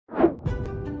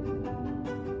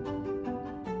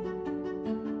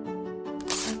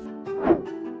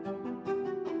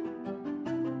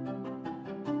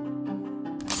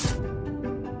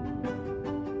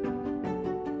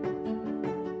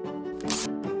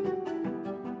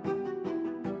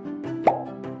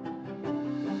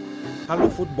Hello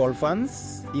football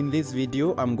fans, in this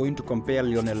video I'm going to compare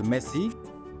Lionel Messi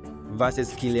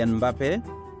versus Kylian Mbappe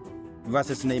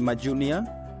versus Neymar Jr.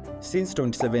 since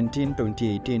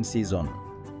 2017-2018 season.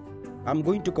 I'm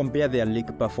going to compare their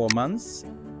league performance,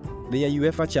 their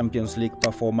UEFA Champions League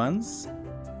performance,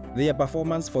 their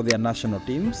performance for their national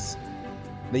teams,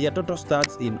 their total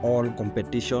stats in all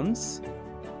competitions,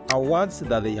 awards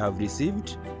that they have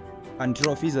received, and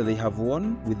trophies that they have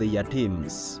won with their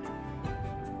teams.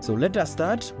 So let us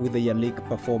start with their league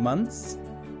performance.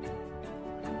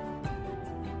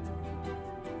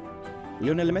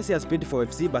 Lionel Messi has played for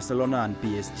FC Barcelona and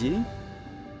PSG.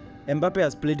 Mbappe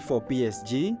has played for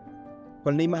PSG,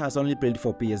 while Neymar has only played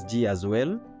for PSG as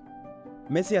well.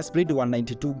 Messi has played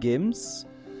 192 games.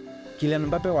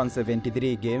 Kylian Mbappe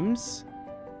 173 games,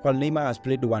 while Neymar has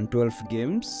played 112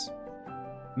 games.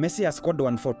 Messi has scored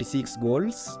 146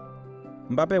 goals,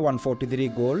 Mbappe 143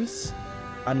 goals,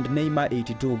 and Neymar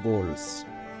 82 goals.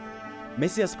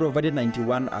 Messi has provided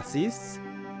 91 assists,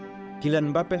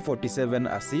 Kylian Mbappe 47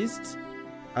 assists,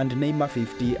 and Neymar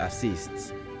 50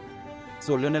 assists.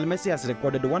 So Lionel Messi has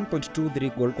recorded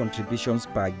 1.23 goal contributions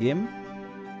per game,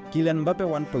 Kylian Mbappe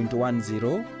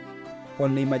 1.10, while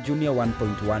Neymar Jr.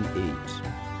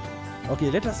 1.18. Okay,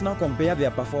 let us now compare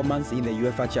their performance in the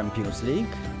UEFA Champions League.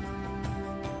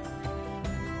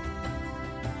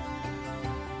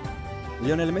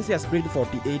 Lionel Messi has played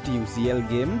 48 UCL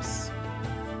games,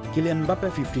 Kylian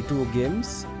Mbappe 52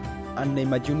 games, and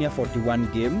Neymar Jr. 41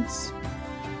 games.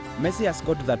 Messi has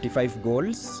scored 35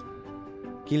 goals,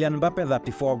 Kylian Mbappe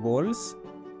 34 goals,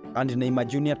 and Neymar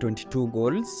Jr. 22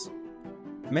 goals.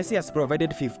 Messi has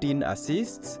provided 15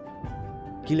 assists,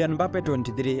 Kylian Mbappe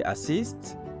 23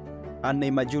 assists, and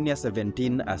Neymar Jr.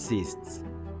 17 assists.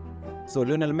 So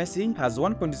Lionel Messi has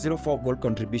 1.04 goal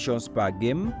contributions per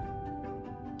game,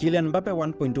 Kylian Mbappe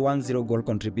 1.10 goal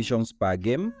contributions per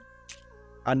game,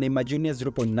 and Neymar Jr.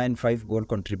 0.95 goal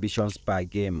contributions per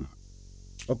game.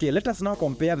 Okay, let us now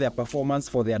compare their performance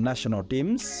for their national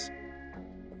teams.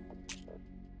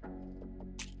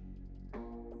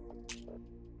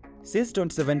 Since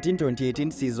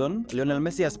 2017-2018 season, Lionel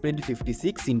Messi has played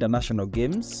 56 international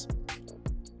games.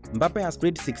 Mbappe has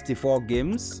played 64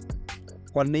 games,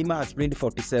 while Neymar has played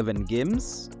 47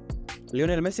 games.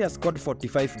 Lionel Messi has scored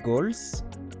 45 goals,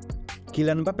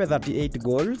 Kylian Mbappe 38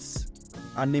 goals,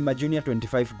 and Neymar Jr.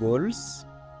 25 goals.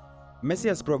 Messi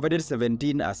has provided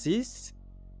 17 assists,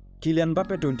 Kylian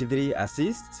Mbappe 23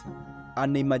 assists,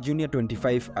 and Neymar Jr.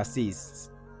 25 assists.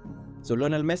 So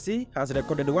Lionel Messi has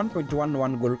recorded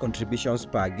 1.11 goal contributions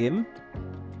per game,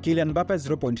 Kylian Mbappe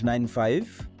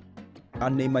 0.95,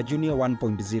 and Neymar Jr.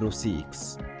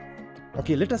 1.06.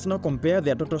 Okay, let us now compare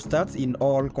their total stats in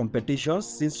all competitions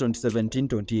since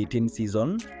 2017-2018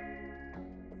 season.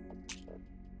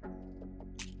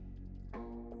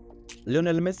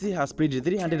 Lionel Messi has played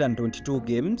 322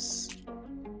 games,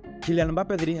 Kylian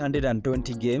Mbappe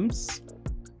 320 games,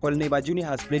 while Neymar Jr.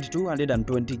 has played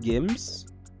 220 games.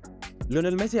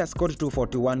 Lionel Messi has scored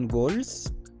 241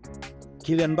 goals,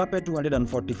 Kylian Mbappe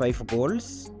 245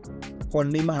 goals, while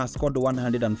Neymar has scored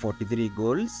 143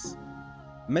 goals.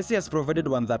 Messi has provided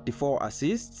 134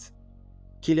 assists,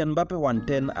 Kylian Mbappe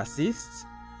 110 assists,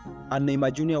 and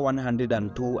Neymar Jr.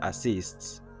 102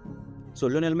 assists. So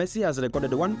Lionel Messi has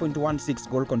recorded 1.16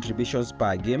 goal contributions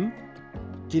per game,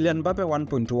 Kylian Mbappe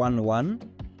 1.11,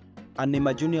 and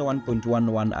Neymar Jr.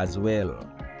 1.11 as well.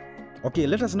 Okay,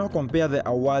 let us now compare the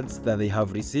awards that they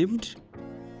have received.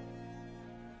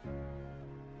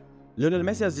 Lionel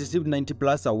Messi has received 90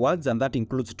 plus awards, and that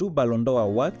includes 2 Ballon d'Or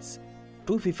awards,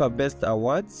 2 FIFA Best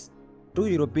awards, 2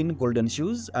 European Golden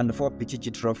Shoes, and 4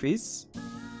 Pichichi trophies.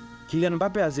 Kylian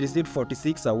Mbappe has received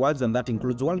 46 awards, and that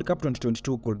includes World Cup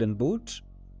 2022 Golden Boot,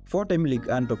 4-time Ligue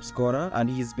 1 top scorer, and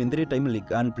he's been 3-time Ligue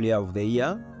 1 Player of the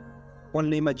Year. While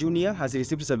Neymar Jr. has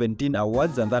received 17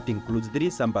 awards, and that includes 3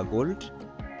 Samba Gold,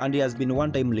 and he has been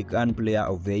 1-time Ligue 1 Player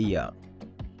of the Year.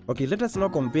 Okay, let us now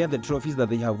compare the trophies that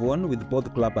they have won with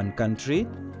both club and country.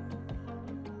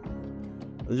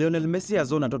 Lionel Messi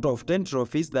has won a total of 10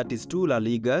 trophies, that is 2 La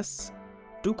Ligas,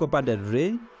 2 Copa del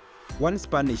Rey, 1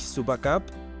 Spanish Super Cup,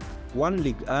 1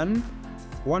 Ligue 1,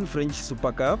 1 French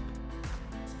Super Cup,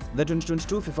 the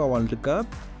 2022 FIFA World Cup,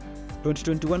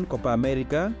 2021 Copa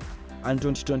America, and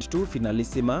 2022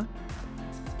 Finalissima.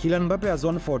 Kylian Mbappe has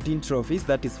won 14 trophies,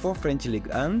 that is 4 French Ligue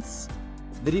 1s,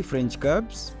 3 French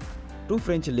Cups, 2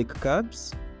 French League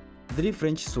Cups, 3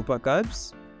 French Super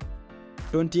Cups,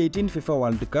 2018 FIFA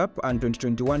World Cup, and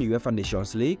 2021 UEFA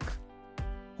Nations League.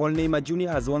 While Neymar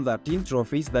Jr. has won 13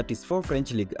 trophies, that is 4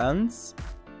 French Ligue 1s,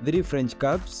 3 French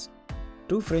Cups,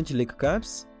 2 French League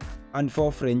Cups, and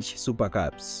 4 French Super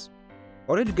Cups.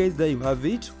 Alright guys, there you have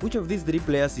it. Which of these 3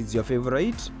 players is your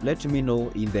favorite? Let me know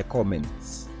in the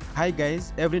comments. Hi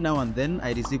guys, every now and then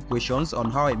I receive questions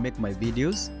on how I make my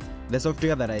videos, the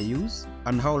software that I use,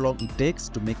 and how long it takes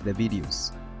to make the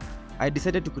videos. I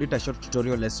decided to create a short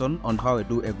tutorial lesson on how I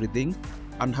do everything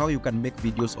and how you can make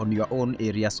videos on your own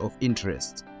areas of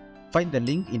interest. Find the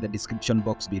link in the description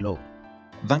box below.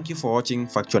 Thank you for watching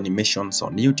Factual Animations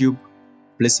on YouTube.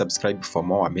 Please subscribe for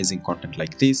more amazing content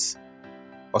like this.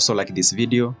 Also like this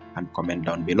video and comment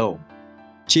down below.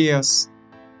 Cheers!